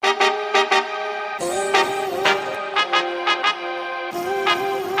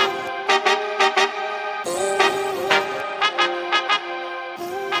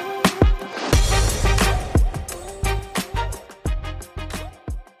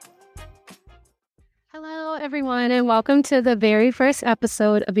everyone, and welcome to the very first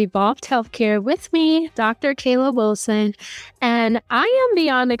episode of Evolved Healthcare with me, Dr. Kayla Wilson. And I am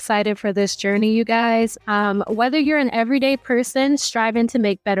beyond excited for this journey, you guys. Whether you're an everyday person striving to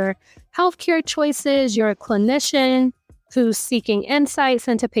make better healthcare choices, you're a clinician who's seeking insights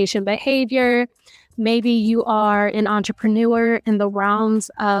into patient behavior, maybe you are an entrepreneur in the realms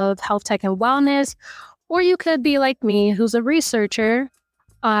of health tech and wellness, or you could be like me, who's a researcher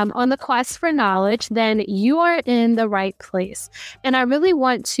on the quest for knowledge, then you are in the right place. And I really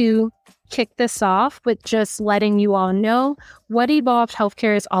want to kick this off with just letting you all know what Evolved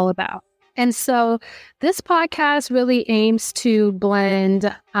Healthcare is all about. And so this podcast really aims to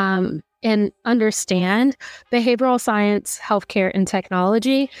blend and understand behavioral science, healthcare, and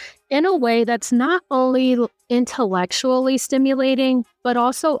technology in a way that's not only intellectually stimulating, but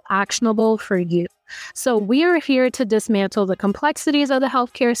also actionable for you. So we are here to dismantle the complexities of the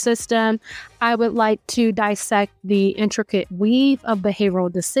healthcare system. I would like to dissect the intricate weave of behavioral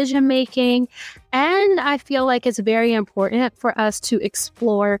decision making. And I feel like it's very important for us to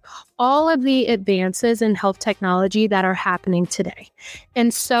explore all of the advances in health technology that are happening today.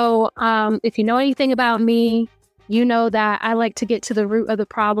 And so if you know anything about me, you know that I like to get to the root of the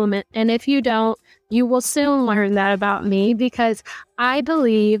problem. And if you don't, you will soon learn that about me, because I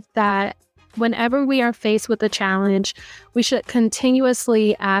believe that whenever we are faced with a challenge, we should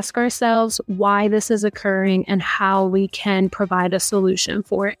continuously ask ourselves why this is occurring and how we can provide a solution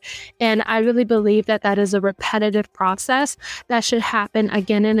for it. And I really believe that that is a repetitive process that should happen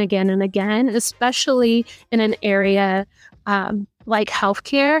again and again and again, especially in an area like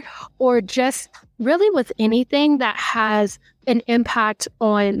healthcare, or just really with anything that has an impact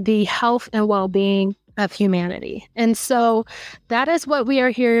on the health and well-being of humanity. And so that is what we are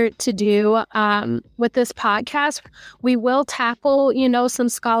here to do with this podcast. We will tackle, some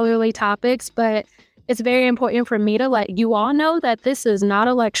scholarly topics, but it's very important for me to let you all know that this is not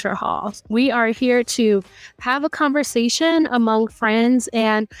a lecture hall. We are here to have a conversation among friends,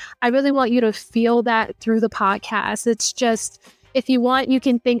 and I really want you to feel that through the podcast. It's just, if you want, you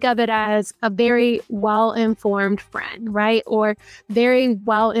can think of it as a very well-informed friend, right? Or very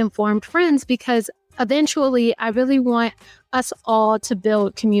well-informed friends, because eventually, I really want us all to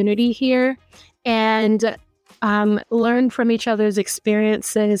build community here and learn from each other's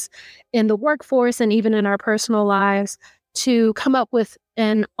experiences in the workforce and even in our personal lives to come up with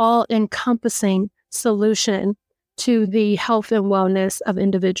an all-encompassing solution to the health and wellness of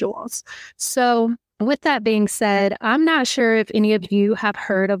individuals. So with that being said, I'm not sure if any of you have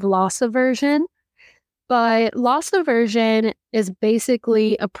heard of loss aversion. But loss aversion is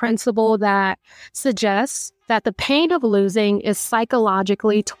basically a principle that suggests that the pain of losing is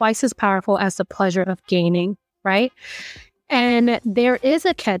psychologically twice as powerful as the pleasure of gaining, right? And there is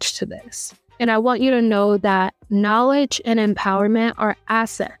a catch to this. And I want you to know that knowledge and empowerment are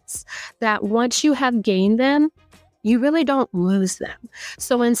assets that once you have gained them, you really don't lose them.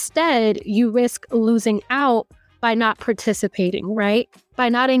 So instead, you risk losing out by not participating, right? By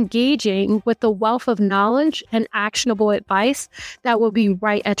not engaging with the wealth of knowledge and actionable advice that will be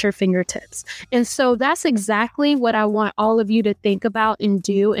right at your fingertips. And so that's exactly what I want all of you to think about and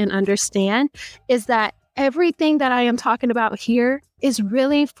do and understand, is that everything that I am talking about here is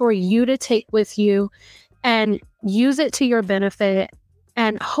really for you to take with you and use it to your benefit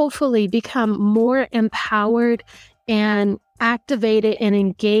and hopefully become more empowered and activated and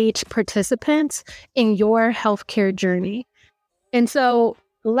engaged participants in your healthcare journey. And so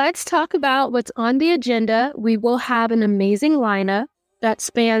let's talk about what's on the agenda. We will have an amazing lineup that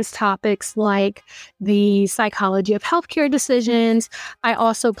spans topics like the psychology of healthcare decisions. I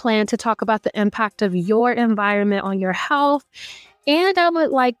also plan to talk about the impact of your environment on your health. And I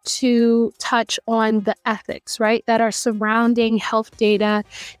would like to touch on the ethics, right, that are surrounding health data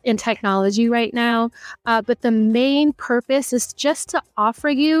and technology right now. But the main purpose is just to offer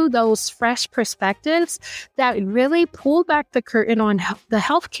you those fresh perspectives that really pull back the curtain on the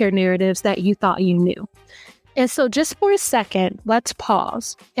healthcare narratives that you thought you knew. And so just for a second, let's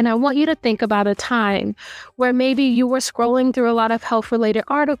pause. And I want you to think about a time where maybe you were scrolling through a lot of health-related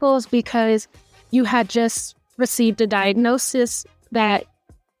articles because you had just received a diagnosis that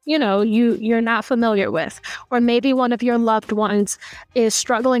you're not familiar with, or maybe one of your loved ones is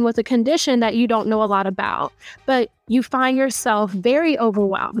struggling with a condition that you don't know a lot about, but you find yourself very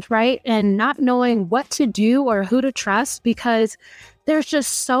overwhelmed, right? And not knowing what to do or who to trust because there's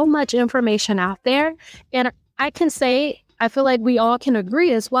just so much information out there. And I can say, I feel like we all can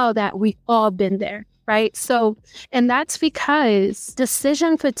agree as well that we've all been there, right? So, and that's because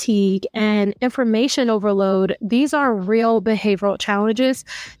decision fatigue and information overload, these are real behavioral challenges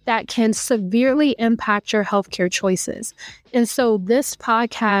that can severely impact your healthcare choices. And so this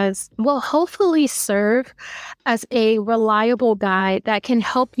podcast will hopefully serve as a reliable guide that can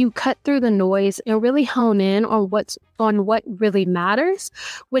help you cut through the noise and really hone in on what really matters,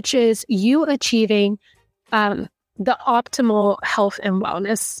 which is you achieving the optimal health and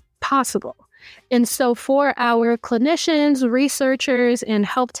wellness possible. And so for our clinicians, researchers, and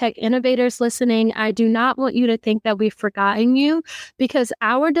health tech innovators listening, I do not want you to think that we've forgotten you, because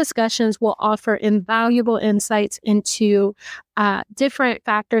our discussions will offer invaluable insights into different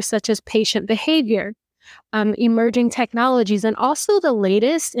factors such as patient behavior, emerging technologies, and also the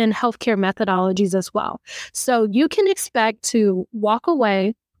latest in healthcare methodologies as well. So you can expect to walk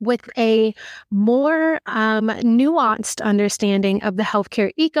away with a more nuanced understanding of the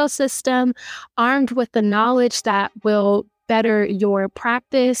healthcare ecosystem, armed with the knowledge that will better your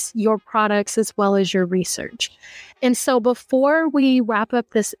practice, your products, as well as your research. And so before we wrap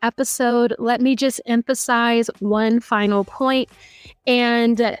up this episode, let me just emphasize one final point,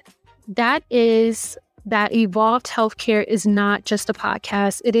 and that is that Evolved Healthcare is not just a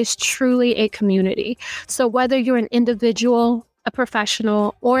podcast. It is truly a community. So whether you're an individual, a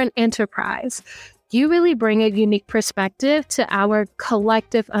professional, or an enterprise, you really bring a unique perspective to our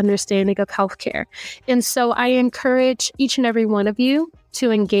collective understanding of healthcare. And so I encourage each and every one of you to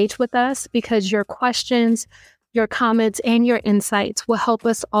engage with us, because your questions, your comments, and your insights will help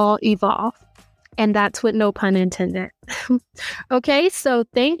us all evolve. And that's with no pun intended. Okay, so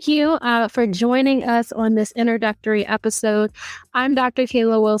thank you for joining us on this introductory episode. I'm Dr.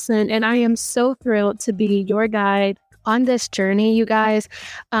 Kayla Wilson, and I am so thrilled to be your guide on this journey, you guys.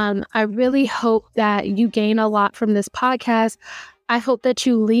 I really hope that you gain a lot from this podcast. I hope that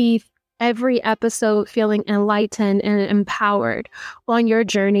you leave every episode feeling enlightened and empowered on your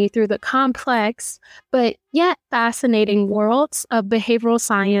journey through the complex but yet fascinating worlds of behavioral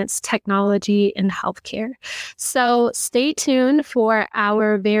science, technology, and healthcare. So stay tuned for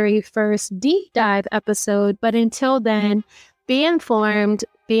our very first deep dive episode. But until then, be informed,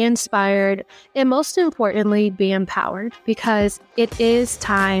 be inspired, and most importantly, be empowered, because it is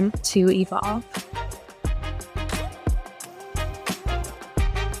time to evolve.